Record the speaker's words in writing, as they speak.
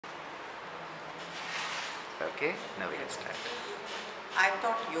Okay, now we can start. I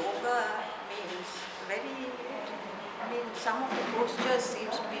thought yoga means some of the postures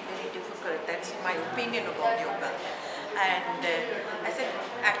seems to be very difficult. That's my opinion about yoga. And I said,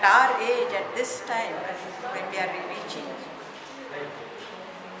 at our age, at this time, when we are reaching,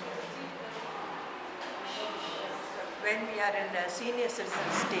 when we are in a senior citizen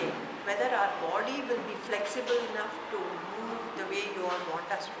state, whether our body will be flexible enough to move the way you all want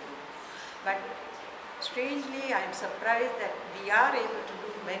us to do. But strangely, I am surprised that we are able to do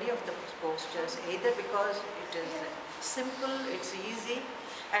many of the postures, either because it is simple, it's easy,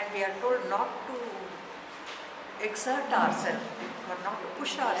 and we are told not to exert ourselves or not to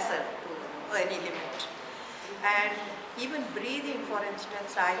push ourselves to any limit. And even breathing, for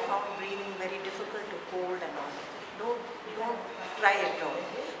instance, I found breathing very difficult to hold and all. Don't try it all.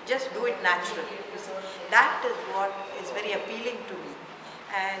 Just do it naturally. That is what is very appealing to me.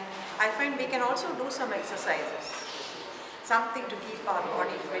 And I find we can also do some exercises, something to keep our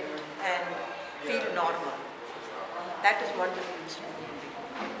body fit and feel normal. That is what it means to me.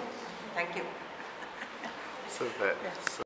 Thank you. Super.